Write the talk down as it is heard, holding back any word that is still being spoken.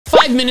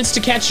5 minutes to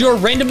catch your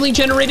randomly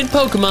generated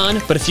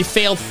Pokemon, but if you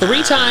fail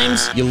 3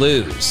 times, you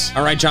lose.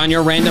 All right, John,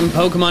 your random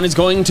Pokemon is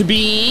going to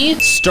be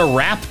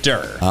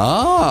Staraptor.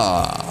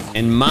 Ah.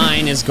 And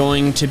mine is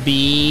going to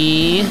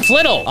be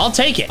Flittle. I'll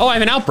take it. Oh, I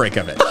have an outbreak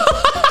of it.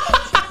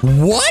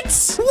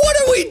 What?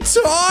 What are we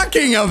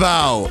talking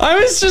about? I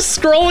was just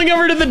scrolling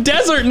over to the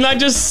desert and I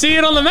just see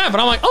it on the map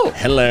and I'm like, oh,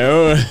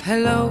 hello.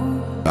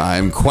 Hello.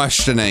 I'm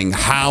questioning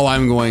how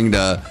I'm going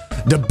to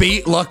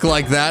beat luck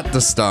like that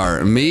to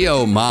start. Me,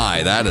 oh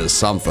my, that is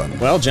something.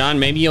 Well, John,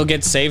 maybe you'll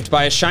get saved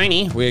by a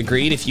shiny. We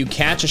agreed if you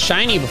catch a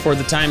shiny before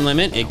the time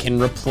limit, it can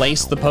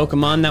replace the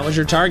Pokemon that was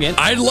your target.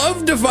 I'd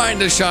love to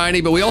find a shiny,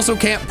 but we also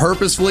can't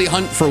purposefully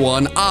hunt for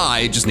one.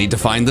 I just need to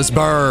find this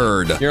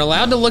bird. You're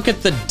allowed to look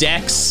at the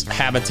Dex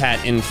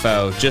habitat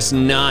info, just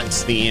not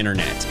the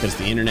internet, because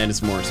the internet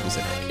is more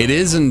specific. It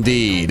is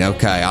indeed.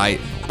 Okay,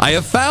 I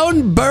have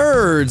found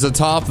birds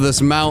atop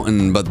this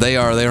mountain, but they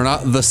are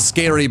not the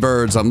scary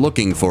birds I'm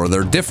looking for.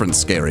 They're different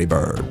scary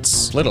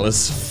birds. Little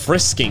is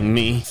frisking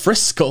me.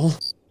 Friskle.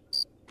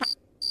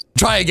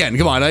 Try again.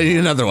 Come on, I need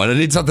another one. I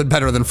need something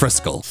better than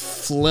Friskle.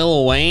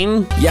 Lil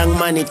Wayne. Young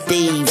money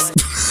thieves.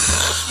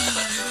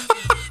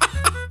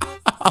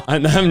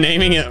 I'm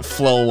naming it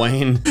Flil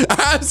Wayne.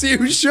 As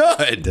you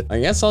should. I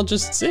guess I'll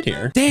just sit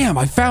here. Damn,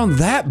 I found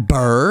that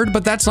bird,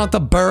 but that's not the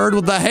bird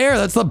with the hair.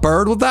 That's the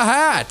bird with the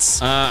hat.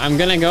 I'm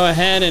gonna go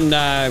ahead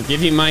and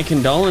give you my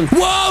condolences.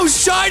 Whoa,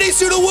 shiny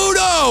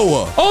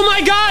Sudowoodo! Oh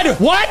my God,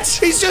 what?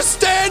 He's just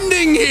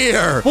standing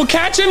here. Well,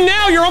 catch him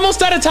now. You're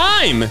almost out of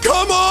time.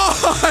 Come on,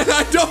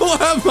 I don't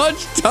have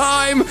much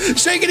time.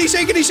 Shakety,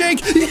 shakety,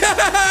 shake.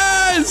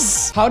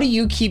 Yes! How do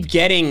you keep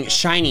getting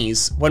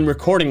shinies when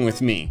recording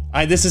with me?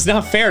 This is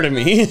not fair to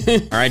me.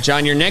 All right,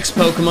 John, your next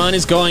Pokemon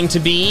is going to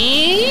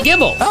be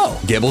Gibble. Oh,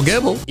 Gibble,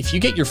 Gibble. If you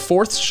get your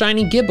 4th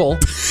shiny Gibble,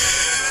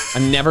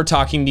 I'm never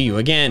talking to you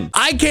again.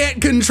 I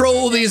can't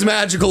control these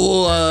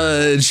magical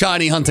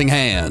shiny hunting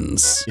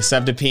hands. You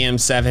sub to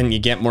PM7, you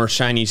get more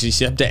shinies. You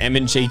sub to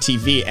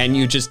MandJTV, and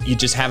you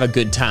just have a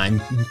good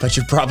time. But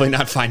you're probably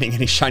not finding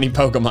any shiny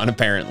Pokemon,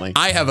 apparently.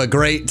 I have a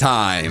great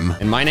time.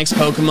 And my next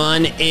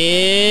Pokemon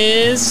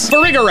is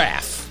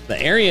Farigiraf. The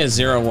Area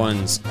 0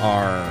 ones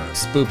are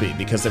spoopy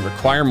because they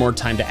require more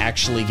time to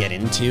actually get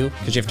into,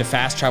 because you have to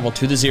fast travel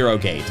to the 0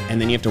 gate,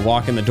 and then you have to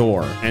walk in the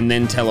door, and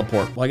then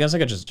teleport. Well, I guess I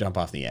could just jump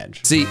off the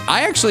edge. See,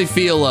 I actually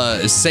feel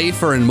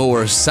safer and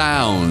more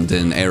sound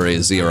in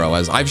Area 0,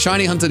 as I've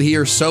shiny hunted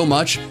here so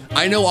much,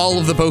 I know all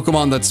of the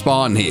Pokemon that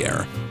spawn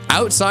here.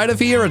 Outside of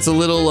here, it's a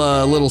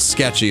little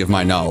sketchy of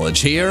my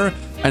knowledge. Here,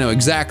 I know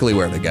exactly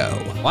where to go.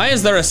 Why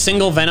is there a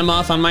single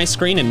Venomoth on my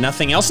screen and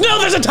nothing else? No,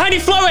 there's a tiny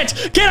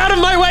Floet! Get out of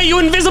my way, you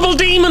invisible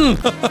demon!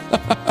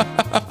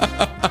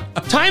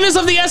 Time is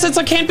of the essence.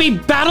 I can't be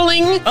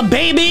battling a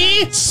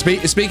baby.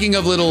 Speaking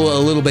of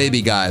little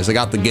baby guys, I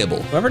got the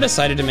Gibble. Whoever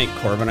decided to make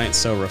Corviknight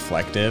so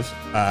reflective,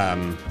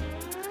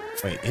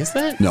 wait, is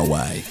that? No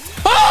way.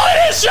 Oh,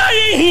 it is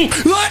shiny!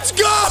 Let's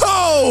go!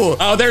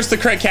 Oh, there's the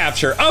crit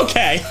capture.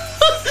 Okay.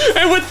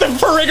 And with the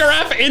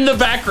Farigiraf in the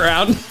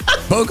background.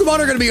 Pokemon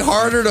are gonna be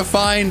harder to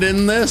find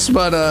in this,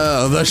 but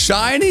the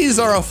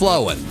shinies are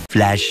a-flowing.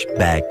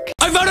 Flashback.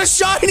 I found a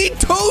shiny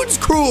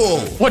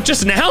Toadscruel! What,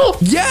 just now?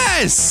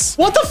 Yes!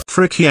 What the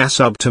Fricky ass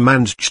up to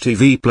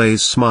MandJTV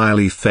plays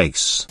smiley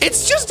face.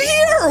 It's just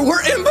here!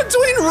 We're in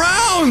between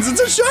rounds!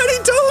 It's a shiny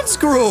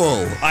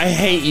Toadscruel! I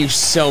hate you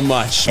so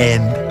much.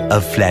 End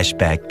of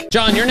flashback.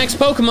 John, your next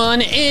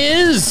Pokemon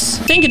is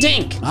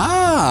Tinkatink.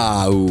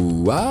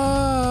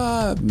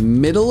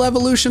 Middle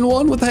evolution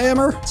one with the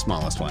hammer?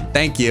 Smallest one.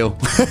 Thank you.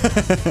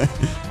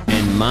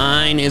 And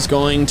mine is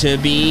going to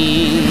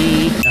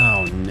be,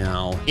 oh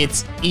no,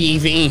 it's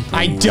Eevee.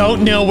 I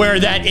don't know where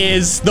that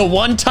is. The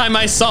one time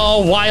I saw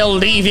a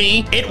wild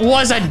Eevee, it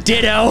was a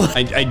Ditto.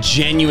 I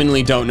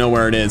genuinely don't know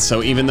where it is.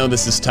 So even though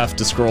this is tough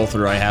to scroll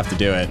through, I have to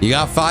do it. You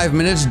got 5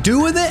 minutes.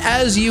 Do with it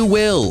as you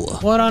will.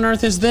 What on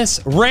earth is this?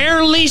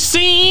 Rarely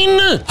seen.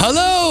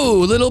 Hello,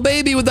 little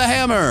baby with the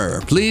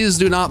hammer. Please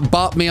do not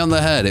bop me on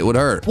the head. It would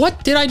hurt.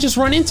 What did I just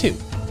run into?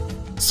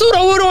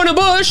 Sudowoodo in a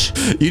bush.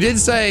 You did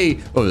say,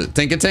 what was it,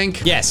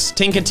 Tinkatink? Yes,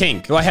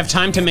 Tinkatink. Do I have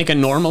time to make a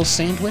normal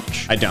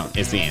sandwich? I don't,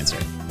 is the answer.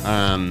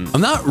 I'm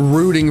not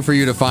rooting for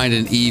you to find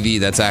an Eevee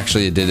that's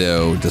actually a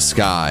Ditto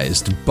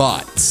disguised,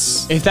 but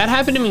if that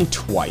happened to me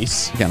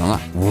twice. Again, I'm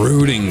not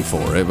rooting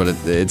for it, but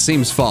it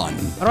seems fun.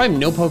 How do I have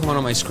no Pokemon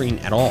on my screen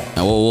at all?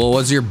 Well,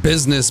 what's your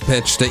business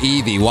pitch to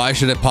Eevee? Why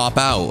should it pop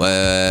out?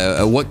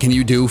 What can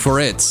you do for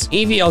it?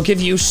 Eevee, I'll give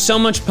you so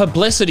much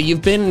publicity.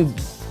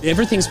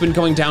 Everything's been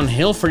going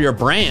downhill for your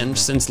brand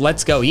since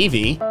Let's Go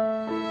Eevee.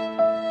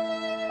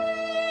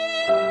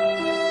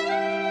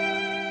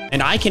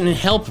 And I can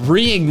help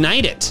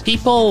reignite it.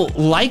 People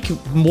like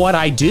what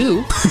I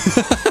do.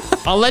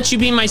 I'll let you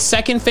be my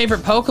second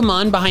favorite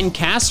Pokemon behind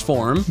cast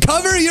form.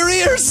 Cover your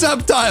ears,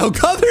 Subtile,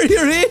 cover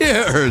your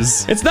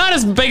ears. It's not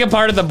as big a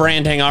part of the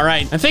branding, all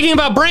right? I'm thinking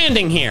about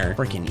branding here.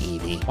 Freaking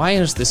Eevee. Why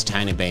is this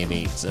tiny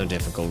baby so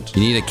difficult?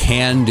 You need a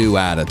can-do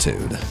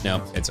attitude.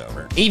 Nope, it's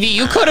over. Eevee,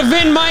 you could have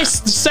been my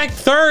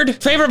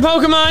third favorite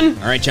Pokemon.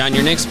 All right, John,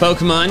 your next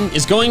Pokemon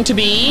is going to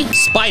be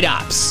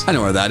Spidops. I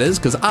know where that is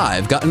because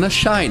I've gotten a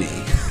shiny.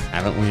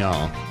 Haven't we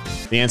all?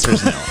 The answer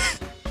is no.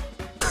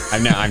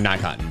 I've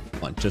not gotten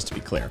one, just to be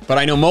clear. But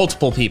I know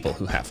multiple people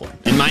who have one.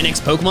 And my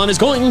next Pokemon is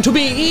going to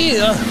be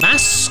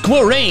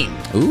Masquerain.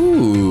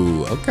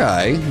 Ooh,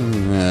 okay.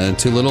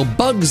 Two little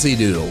Bugsy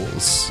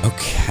Doodles.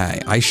 Okay,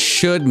 I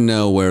should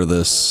know where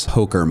this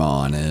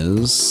Pokemon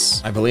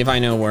is. I believe I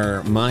know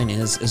where mine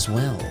is as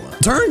well.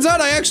 Turns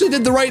out I actually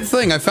did the right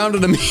thing. I found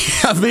it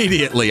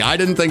immediately. I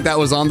didn't think that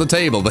was on the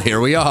table, but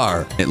here we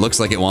are. It looks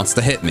like it wants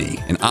to hit me,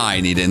 and I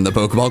need to end the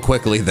Pokeball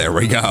quickly. There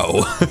we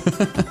go.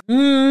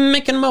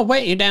 Making my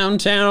way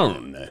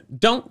downtown.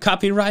 Don't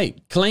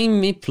copyright.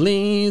 Claim me,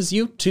 please,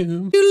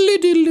 YouTube.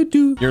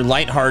 Your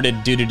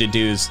lighthearted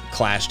doo-doo-doo-doos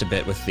clashed a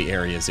bit with the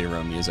Area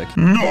Zero music.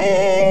 No!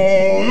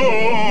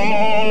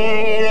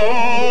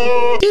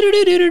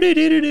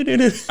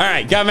 All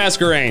right, got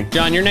Masquerain.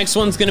 John, your next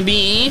one's gonna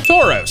be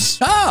Tauros.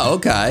 Oh,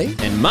 okay.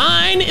 And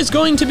mine is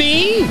going to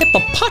be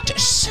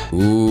Hippopotas.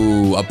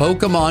 Ooh, a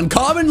Pokemon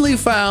commonly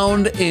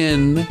found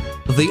in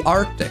the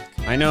Arctic.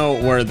 I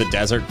know where the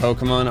desert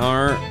Pokemon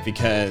are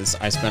because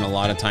I spent a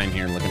lot of time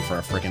here looking for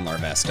a freaking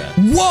Larvesta.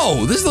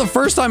 Whoa, this is the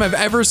first time I've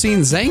ever seen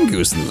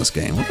Zangoose in this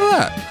game. Look at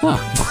that.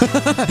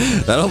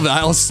 Huh.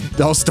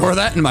 I'll store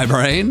that in my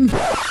brain.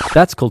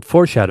 That's called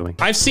foreshadowing.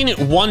 I've seen it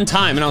one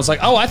time and I was like,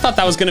 oh, I thought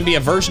that was gonna be a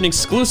version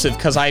exclusive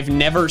because I've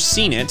never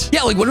seen it.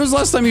 Yeah, like when was the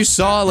last time you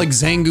saw like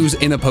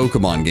Zangoose in a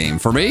Pokemon game?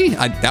 For me,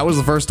 that was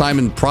the first time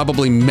in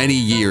probably many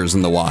years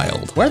in the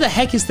wild. Where the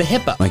heck is the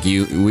hippo? Like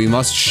we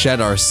must shed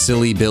our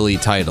silly Billy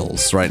titles.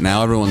 Right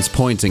now, everyone's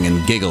pointing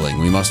and giggling.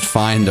 We must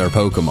find our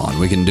Pokemon.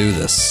 We can do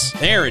this.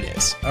 There it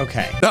is.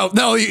 Okay.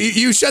 No,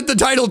 you shed the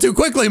title too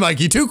quickly,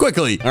 Mikey, too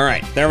quickly. All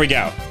right, there we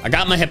go. I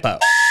got my hippo.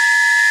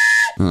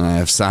 I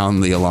have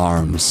sound the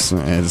alarms.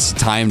 It's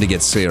time to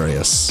get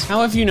serious.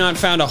 How have you not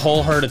found a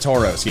whole herd of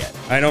Tauros yet?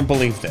 I don't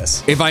believe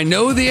this. If I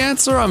know the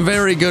answer, I'm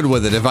very good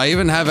with it. If I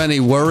even have any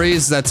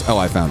worries, that's... Oh,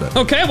 I found it.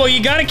 Okay, well,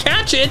 you gotta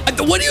catch it.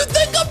 What do you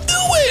think I'm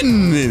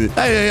doing?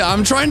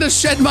 I'm trying to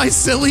shed my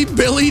silly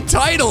Billy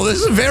title.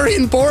 This is very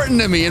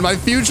important to me in my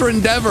future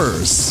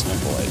endeavors. Oh,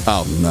 boy.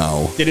 Oh,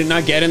 no. Did it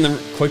not get in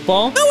the quick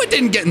ball? No, it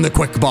didn't get in the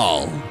quick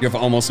ball. You have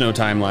almost no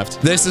time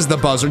left. This is the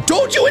buzzer.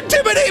 Don't you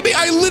intimidate me.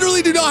 I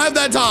literally do not have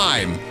that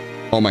time.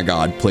 Oh my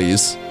God,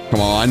 please.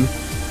 Come on.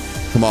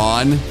 Come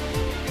on.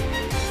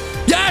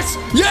 Yes,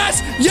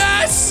 yes,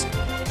 yes.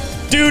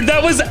 Dude,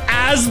 that was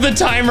as the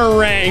timer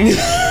rang.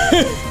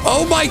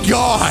 Oh my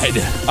God.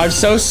 I'm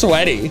so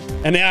sweaty.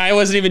 And I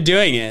wasn't even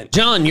doing it.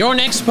 John, your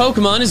next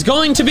Pokemon is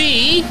going to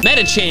be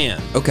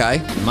Medicham.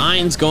 Okay.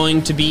 Mine's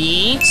going to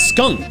be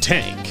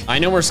Skuntank. I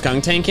know where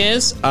Skuntank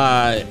is,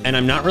 and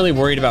I'm not really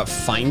worried about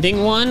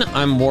finding one.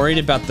 I'm worried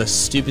about the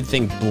stupid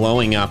thing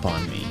blowing up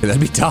on me. That'd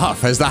be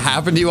tough. Has that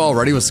happened to you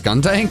already with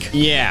Skuntank?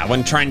 Yeah,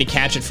 when trying to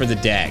catch it for the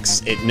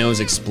dex, it knows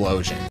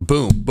explosion.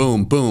 Boom,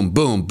 boom, boom,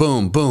 boom,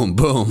 boom, boom,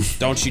 boom.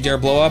 Don't you dare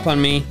blow up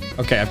on me.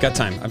 Okay, I've got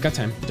time. I've got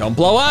time. Don't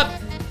blow up.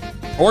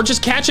 Or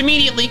just catch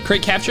immediately.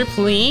 Crit capture,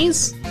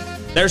 please.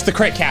 There's the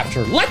crit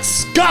capture.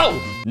 Let's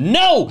go.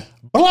 No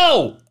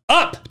blow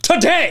up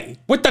today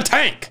with the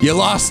tank. You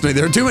lost me.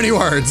 There are too many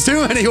words.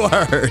 Too many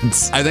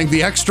words. I think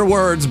the extra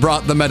words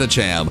brought the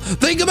Medicham.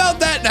 Think about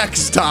that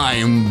next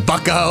time,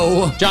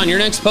 bucko. John, your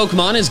next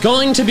Pokemon is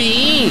going to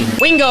be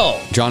Wingull.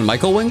 John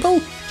Michael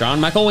Wingull? John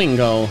Michael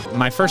Wingull.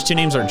 My first two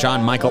names are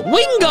John Michael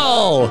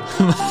Wingull.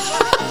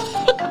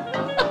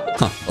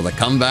 Well, the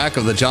comeback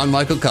of the John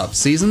Michael Cup,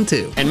 Season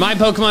 2. And my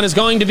Pokemon is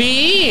going to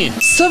be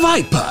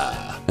Seviper.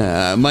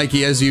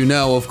 Mikey, as you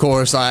know, of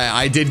course,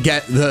 I did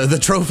get the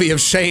trophy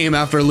of shame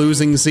after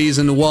losing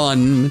Season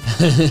 1.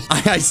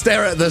 I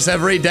stare at this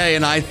every day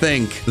and I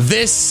think,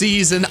 this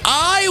season,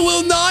 I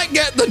will not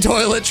get the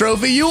toilet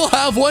trophy. You will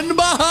have one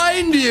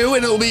behind you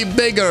and it will be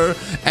bigger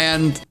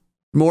and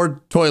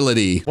more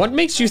toilety. What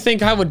makes you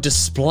think I would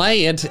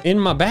display it in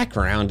my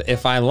background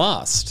if I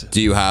lost? Do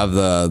you have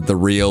the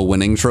real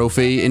winning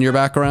trophy in your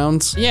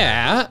background?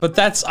 Yeah, but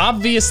that's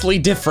obviously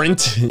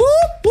different. Whoop,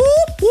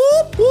 whoop,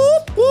 whoop,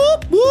 whoop,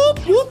 whoop, whoop,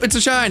 whoop. It's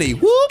a shiny.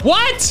 Whoop.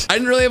 What? I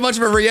didn't really have much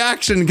of a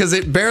reaction because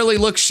it barely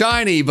looks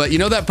shiny, but you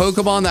know that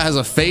Pokemon that has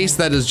a face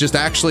that is just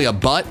actually a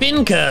butt?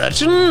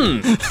 Pincurch.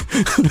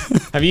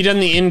 Have you done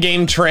the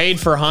in-game trade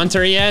for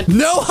Haunter yet?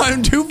 No,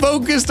 I'm too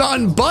focused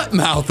on butt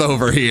mouth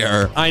over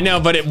here. I know,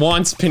 but it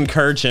wants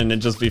Pincurchin.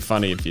 It'd just be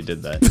funny if you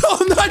did that. No,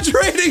 I'm not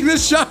trading the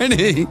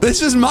shiny.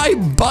 This is my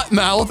butt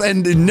mouth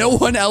and no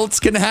one else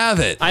can have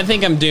it. I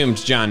think I'm doomed,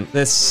 John.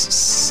 I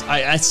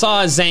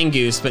saw a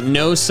Zangoose, but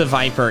no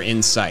Seviper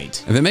in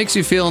sight. If it makes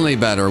you feel any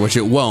better, which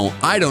it won't,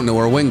 I don't know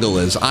where Wingle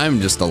is. I'm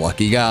just a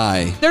lucky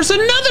guy. There's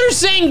another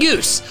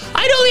Zangoose.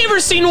 I'd only ever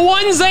seen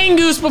one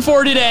Zangoose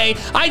before today.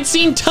 I'd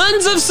seen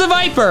tons of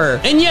Seviper,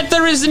 and yet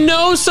there is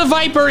no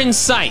Seviper in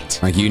sight.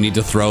 Like, you need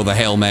to throw the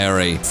Hail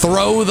Mary.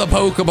 Throw the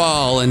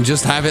Pokeball and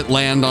just have it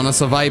land on a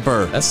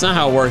Seviper. That's not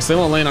how it works. They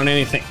won't land on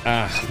anything.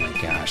 Oh my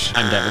gosh,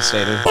 I'm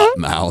devastated.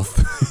 Mouth.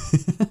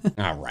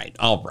 All right.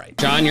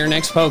 John, your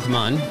next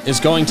Pokemon is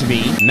going to be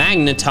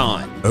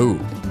Magneton.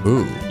 Ooh.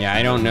 Yeah,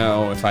 I don't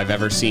know if I've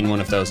ever seen one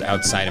of those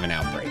outside of an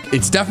outbreak.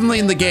 It's definitely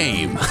in the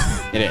game.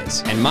 It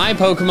is. And my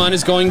Pokemon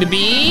is going to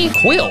be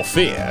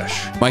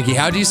Quillfish. Mikey,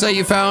 how do you say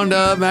you found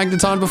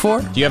Magneton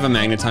before? Do you have a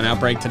Magneton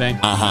outbreak today?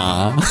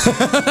 Uh-huh.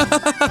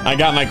 I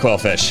got my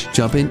Quillfish.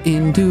 Jumping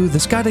into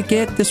the sky to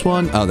get this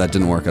one. Oh, that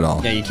didn't work at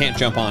all. Yeah, you can't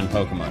jump on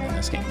Pokemon in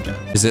this game, John.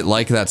 Is it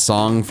like that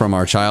song from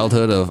our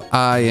childhood of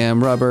I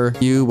am rubber,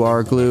 you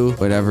are glue,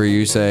 whatever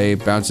you say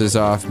bounces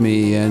off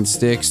me and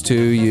sticks to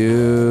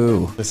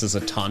you? This is a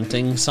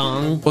taunting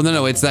song? Well,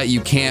 no, it's that you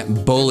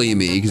can't bully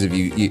me, because if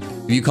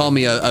you call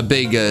me a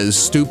big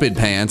stupid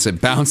pants, it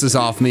bounces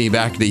off me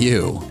back to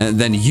you. And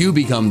then you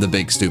become the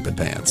big stupid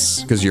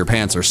pants, because your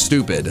pants are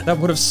stupid. That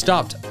would have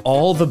stopped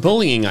all the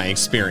bullying I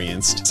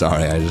experienced.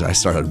 Sorry, I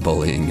started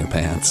bullying your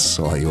pants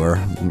while you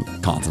were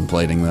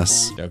contemplating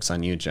this. Joke's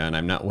on you, John.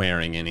 I'm not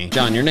wearing any.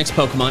 John, your next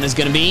Pokemon is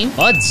gonna be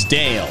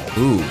Mudsdale.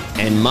 Ooh.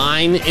 And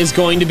mine is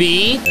going to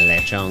be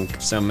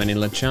Lechonk. So many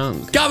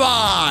Lechonk. Come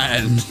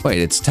on! Wait,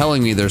 it's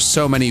telling me there's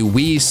so many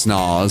wee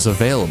snaws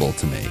available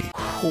to me.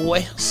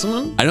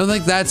 Wesson? I don't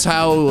think that's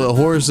how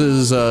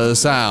horses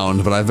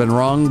sound, but I've been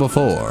wrong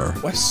before.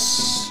 Wesson.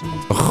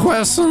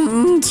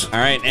 All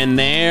right, and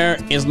there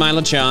is my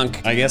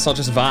Lechonk. I guess I'll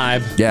just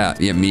vibe.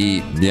 Yeah,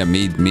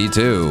 me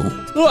too.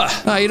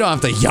 Ugh. Oh, you don't have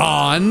to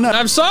yawn.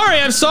 I'm sorry.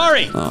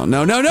 Oh,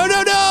 no.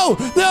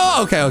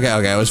 Okay,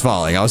 I was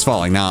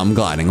falling. Now I'm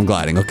gliding.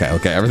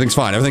 Okay, everything's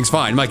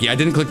fine. Mikey, I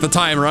didn't click the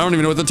timer. I don't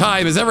even know what the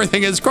time is.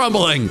 Everything is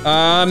crumbling.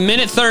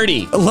 Minute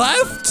 30.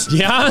 Left?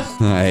 Yeah?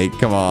 Hey,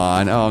 come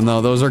on. Oh,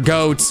 no, those are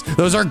goats.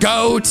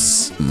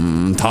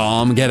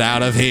 Tom, get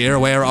out of here.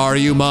 Where are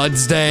you,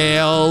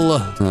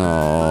 Mudsdale?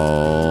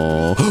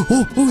 Oh,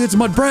 it's a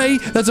Mudbray.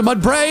 That's a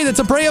Mudbray. That's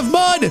a Bray of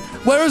mud.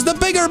 Where is the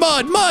bigger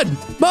mud? Mud.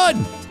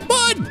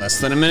 Less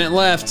than a minute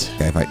left.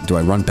 Okay, do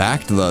I run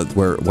back to the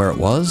where it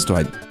was? Do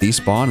I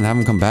despawn and have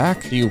him come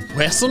back? You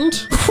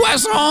whistled?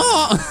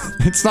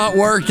 It's not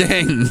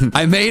working.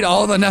 I made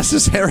all the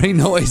necessary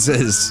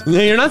noises. No,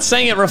 you're not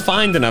saying it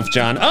refined enough,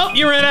 John. Oh,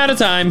 you ran out of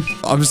time.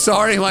 I'm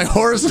sorry, my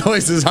horse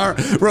noises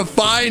aren't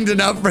refined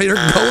enough for your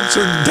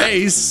cultured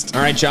taste.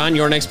 All right, John,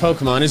 your next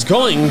Pokemon is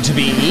going to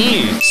be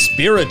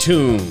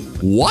Spiritomb.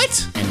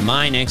 What? And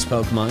my next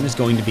Pokemon is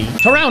going to be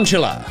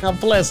Tarantula. How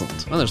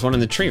pleasant. Oh, there's one in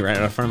the tree right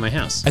out in front of my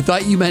house. I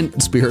thought you meant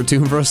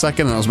Spiritomb for a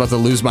second, and I was about to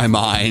lose my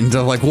mind.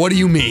 I'm like, what do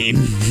you mean?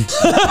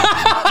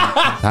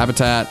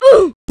 Habitat.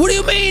 What do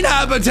you mean,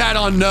 habitat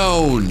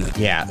unknown?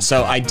 Yeah,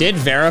 so I did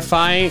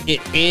verify it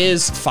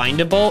is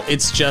findable.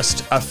 It's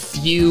just a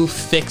few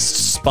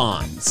fixed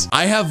spawns.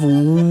 I have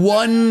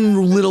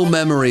one little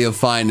memory of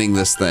finding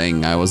this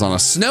thing. I was on a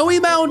snowy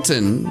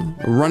mountain,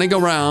 running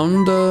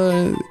around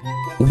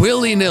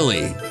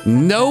willy-nilly.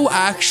 No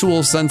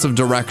actual sense of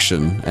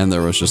direction, and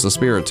there was just a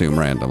Spiritomb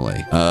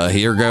randomly.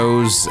 Here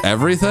goes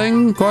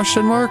everything,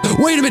 question mark?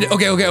 Wait a minute,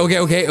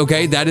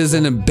 okay. That is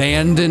an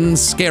abandoned,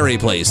 scary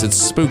place. It's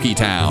Spooky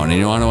Town, and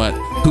you wanna know what?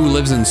 Who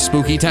lives in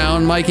Spooky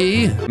Town,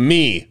 Mikey?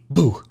 Me.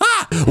 Boo.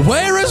 Ah,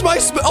 where is my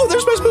oh,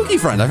 there's my spooky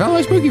friend. I found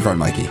my spooky friend,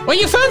 Mikey. Wait,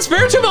 you found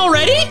Spiritomb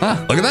already?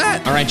 Ah, look at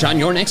that. All right, John,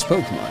 your next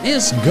Pokemon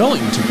is going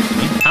to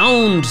be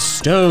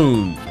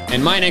Poundstone.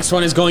 And my next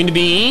one is going to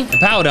be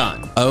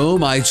Hippowdon. Oh,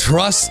 my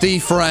trusty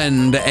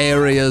friend,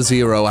 Area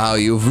Zero, how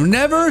you've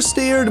never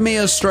steered me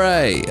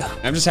astray.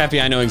 I'm just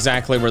happy I know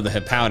exactly where the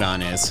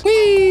Hippowdon is.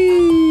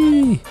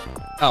 Whee!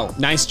 Oh,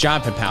 nice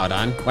job,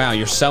 Hippowdon. Wow,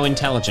 you're so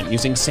intelligent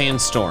using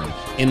Sandstorm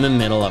in the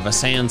middle of a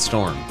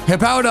sandstorm.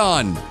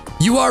 Hippowdon,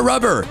 you are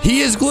rubber,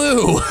 he is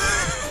glue.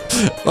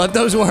 Let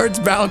those words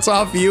bounce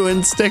off you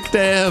and stick to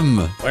him.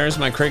 Where's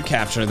my crit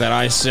capture that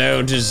I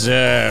so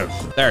deserve?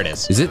 There it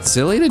is. Is it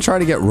silly to try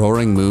to get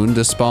Roaring Moon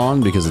to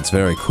spawn because it's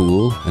very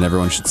cool and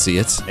everyone should see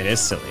it? It is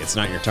silly, it's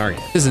not your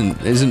target.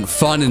 Isn't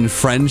fun and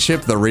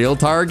friendship the real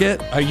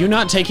target? Are you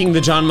not taking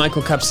the John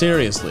Michael Cup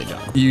seriously,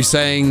 John? You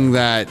saying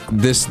that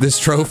this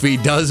trophy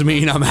does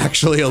mean I'm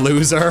actually a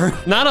loser?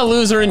 Not a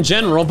loser in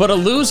general, but a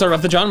loser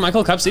of the John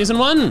Michael Cup Season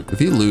 1. If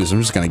you lose, I'm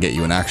just gonna get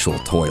you an actual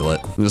toilet.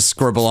 I'm just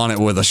scribble on it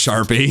with a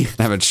Sharpie.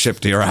 Have it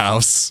shipped to your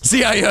house.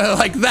 See how you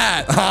like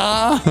that,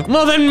 huh?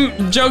 Well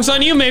then, joke's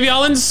on you, maybe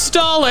I'll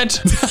install it.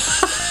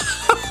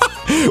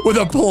 With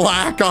a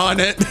plaque on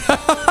it.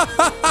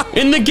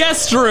 In the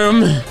guest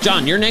room.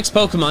 John, your next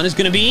Pokemon is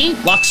gonna be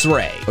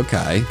Luxray.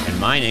 Okay. And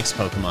my next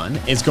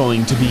Pokemon is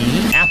going to be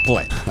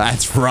Applin.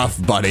 That's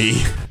rough,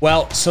 buddy.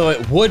 Well, so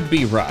it would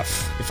be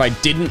rough if I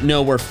didn't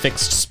know where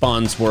fixed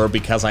spawns were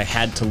because I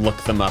had to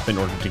look them up in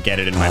order to get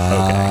it in my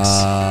Pokedex.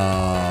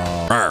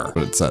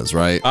 What it says,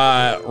 right?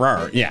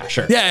 Yeah,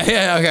 sure.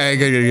 Yeah, okay,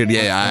 good.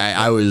 Yeah,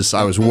 I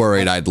was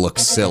worried I'd look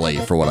silly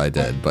for what I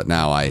did, but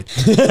now I...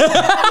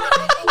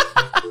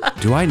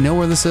 Do I know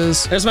where this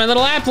is? There's my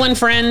little Applin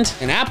friend.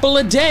 An apple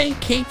a day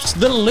keeps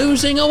the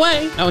losing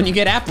away. Oh, and you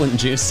get Applin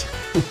juice.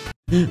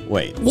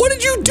 Wait. What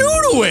did you do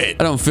to it?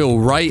 I don't feel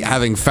right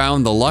having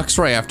found the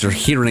Luxray after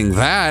hearing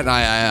that.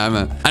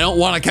 I don't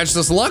want to catch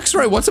this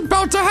Luxray. What's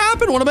about to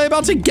happen? What am I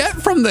about to get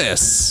from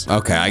this?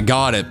 Okay, I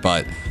got it,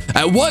 but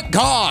at what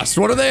cost?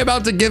 What are they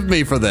about to give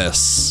me for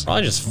this?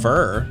 Probably just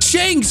fur.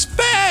 Shanks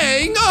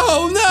Fang!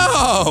 Oh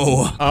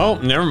no! Oh,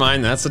 never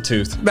mind. That's a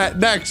tooth. That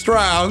next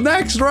round.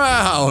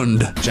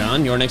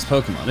 John, your next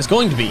Pokemon is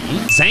going to be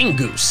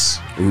Zangoose.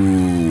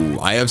 Ooh,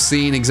 I have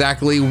seen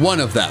exactly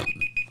one of them.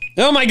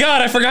 Oh my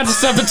God, I forgot to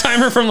stop the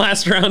timer from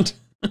last round.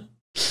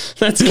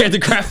 That scared the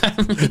crap out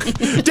of me.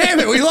 Damn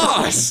it, we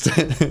lost.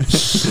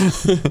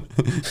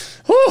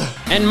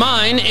 And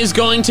mine is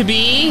going to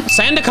be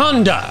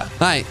Sandaconda.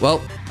 Hi,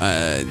 well,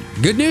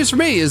 good news for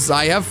me is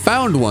I have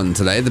found one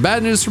today. The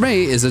bad news for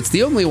me is it's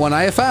the only one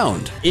I have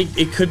found.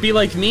 It could be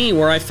like me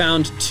where I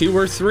found 2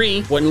 or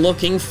 3 when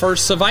looking for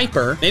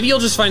Seviper. Maybe you'll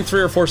just find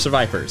 3 or 4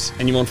 Sevipers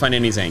and you won't find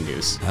any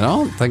Zangoose. I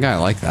don't think I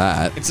like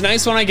that. It's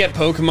nice when I get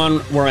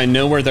Pokemon where I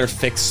know where their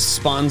fixed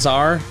spawns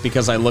are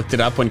because I looked it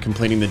up when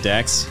completing the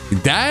dex.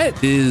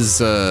 That is,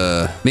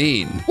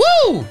 mean.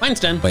 Woo! Mine's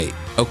done. Wait,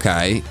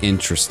 okay,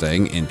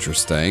 interesting.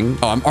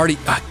 Oh, I'm already,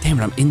 damn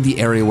it, I'm in the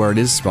area where it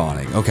is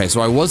spawning. Okay,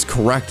 so I was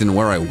correct in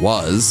where I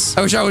was.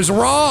 I wish I was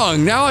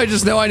wrong. Now I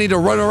just know I need to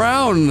run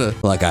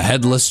around like a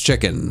headless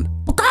chicken.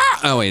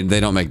 Oh wait, they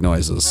don't make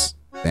noises.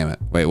 Damn it.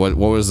 Wait, what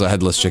was a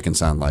headless chicken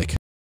sound like?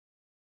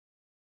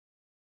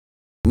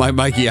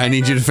 Mikey, I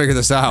need you to figure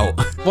this out.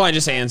 Well, I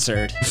just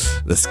answered.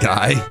 This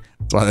guy.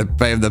 That's why they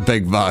pay him the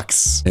big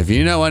bucks. If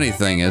you know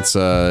anything, it's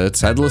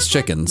headless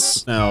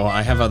chickens. No,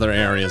 I have other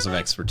areas of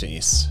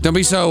expertise. Don't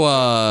be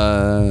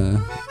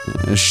so,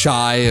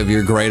 shy of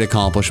your great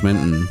accomplishment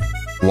and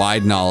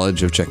wide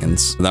knowledge of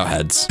chickens without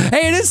heads.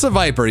 Hey, it is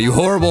Seviper, you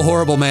horrible,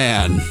 horrible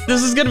man.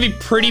 This is gonna be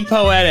pretty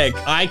poetic.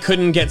 I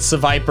couldn't get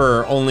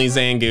Seviper, only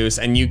Zangoose,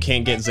 and you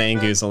can't get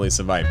Zangoose, only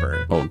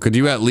Seviper. Oh, could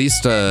you at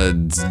least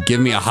give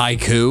me a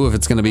haiku if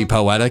it's gonna be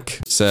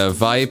poetic?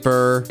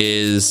 Seviper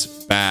is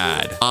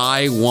bad.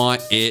 I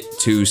want it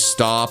to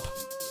stop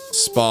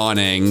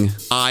spawning.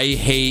 I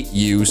hate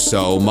you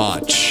so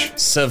much.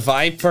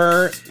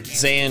 Seviper,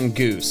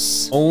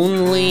 Zangoose.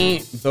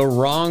 Only the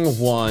wrong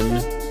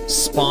one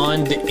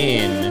spawned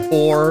in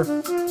for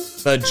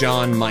the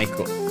John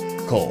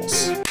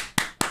Michaels.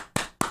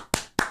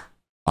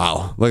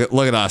 Wow,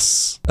 look at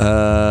us.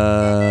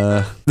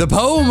 The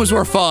poems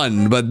were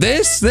fun, but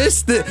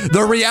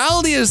the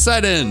reality is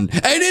set in,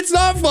 and it's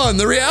not fun.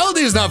 The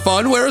reality is not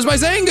fun. Where is my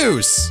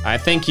Zangoose? I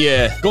think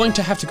you're going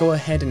to have to go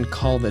ahead and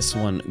call this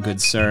one, good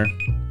sir.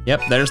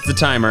 Yep, there's the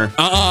timer.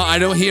 I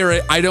don't hear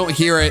it. I don't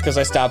hear it. Because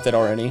I stopped it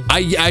already.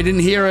 I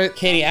didn't hear it.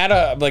 Katie,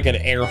 add like an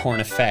air horn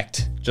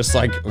effect, just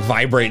like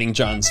vibrating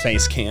John's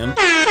face cam.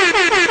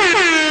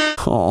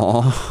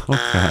 Oh,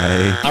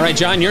 okay. All right,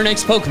 John, your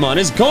next Pokemon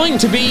is going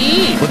to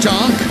be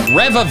Lechonk.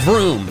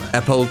 Revavroom.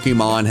 That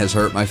Pokemon has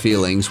hurt my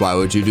feelings. Why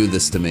would you do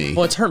this to me?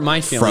 Well, it's hurt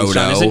my feelings, Frodo.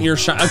 John. Isn't your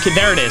shot? Okay,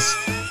 there it is.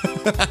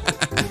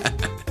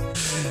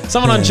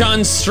 Someone on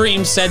John's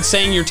stream said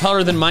saying you're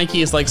taller than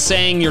Mikey is like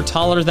saying you're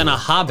taller than a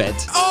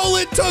hobbit. All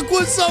it took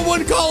was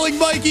someone calling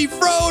Mikey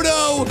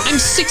Frodo. I'm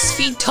 6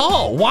 feet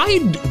tall.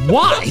 Why?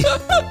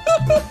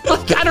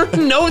 Like, I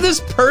don't know this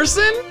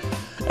person.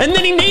 And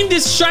then he named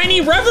his shiny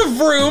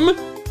Revavroom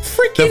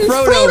freaking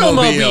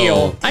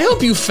Frodo-mobile. I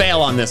hope you fail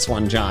on this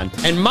one, John.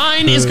 And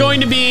mine is going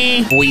to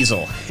be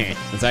Weasel.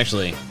 It's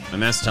actually, my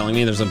math's telling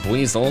me there's a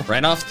Weasel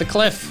right off the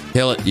cliff.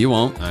 Kill it. You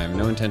won't. I have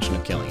no intention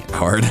of killing it.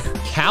 Coward.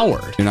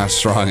 Coward. You're not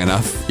strong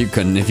enough. You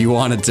couldn't if you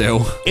wanted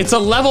to. It's a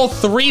level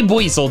 3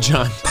 Weasel,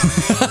 John.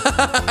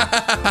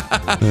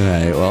 All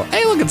right, well,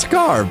 hey, look, it's a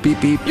car. Beep,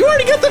 beep. You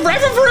already got the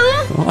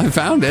Revavroom? Well, I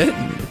found it.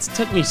 It's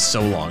took me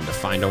so long to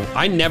find a,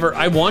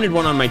 I wanted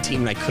one on my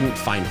team and I couldn't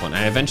find one.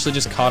 I eventually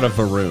just caught a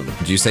Varoom.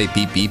 Did you say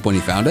beep, beep when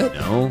you found it?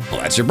 No. Well,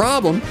 that's your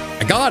problem.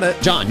 I got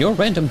it. John, your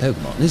random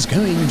Pokemon is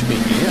going to be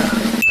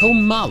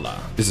Komala.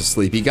 He's a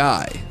sleepy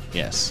guy.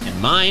 Yes,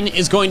 and mine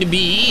is going to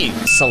be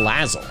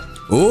Salazzle.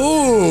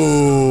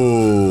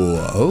 Ooh,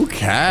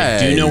 okay. I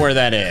do know where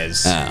that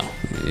is. Oh,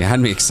 you had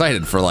me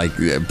excited for like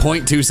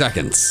 0.2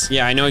 seconds.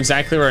 Yeah, I know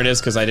exactly where it is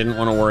because I didn't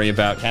want to worry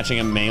about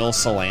catching a male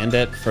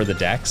Salandit for the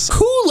dex.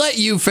 Who let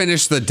you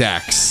finish the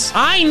dex?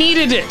 I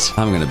needed it.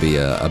 I'm gonna be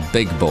a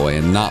big boy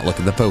and not look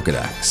at the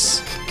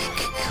Pokedex.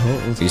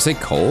 Cold. Did you say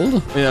cold?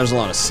 I mean, there's a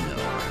lot of snow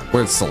around.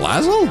 Where's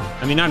Salazzle?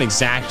 I mean, not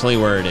exactly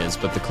where it is,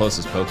 but the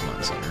closest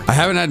Pokemon Center. I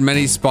haven't had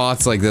many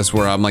spots like this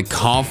where I'm like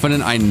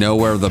confident I know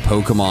where the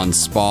Pokemon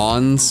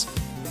spawns,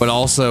 but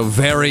also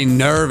very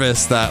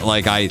nervous that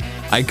like I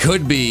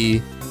could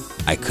be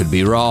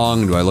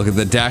wrong. Do I look at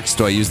the dex?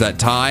 Do I use that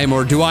time?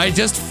 Or do I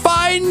just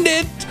find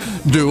it?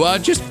 Do I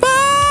just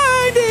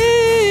find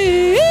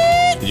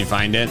it? Did you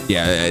find it?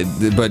 Yeah,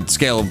 but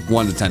scale of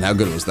 1 to 10, how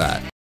good was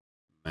that?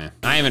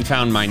 I haven't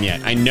found mine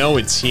yet. I know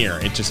it's here.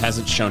 It just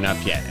hasn't shown up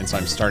yet, and so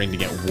I'm starting to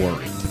get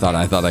worried.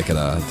 I thought I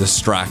could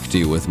distract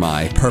you with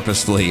my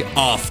purposefully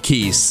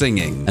off-key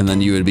singing, and then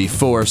you would be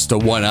forced to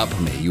one-up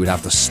me. You would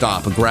have to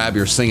stop, grab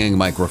your singing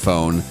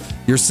microphone,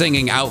 your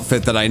singing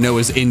outfit that I know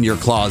is in your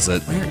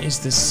closet. Where is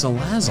this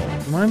Salazzle?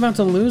 Am I about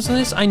to lose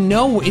this? I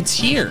know it's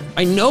here.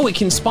 I know it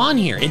can spawn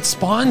here. It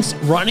spawns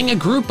running a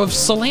group of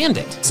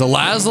Salandit.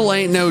 Salazzle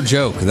ain't no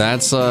joke.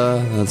 That's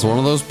one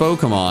of those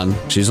Pokemon.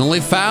 She's only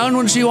found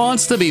when she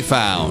wants to be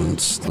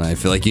found. And I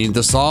feel like you need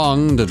the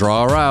song to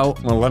draw her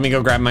out. Well, let me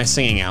go grab my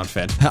singing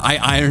outfit. I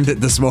ironed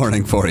it this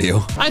morning for you.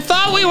 I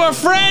thought we were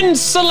friends,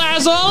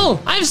 Salazzle.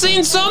 I've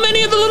seen so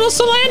many of the little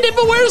Salandit,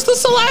 but where's the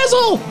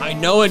Salazzle? I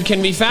know it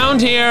can be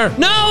found here.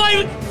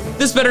 No,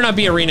 this better not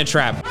be Arena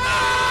Trap.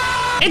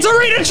 It's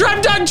Arena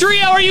Trap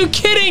Dugtrio, are you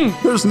kidding?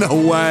 There's no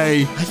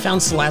way. I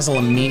found Salazzle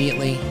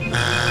immediately.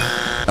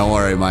 Don't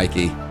worry,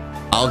 Mikey.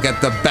 I'll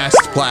get the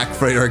best plaque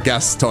for your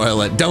guest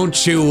toilet.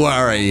 Don't you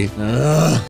worry.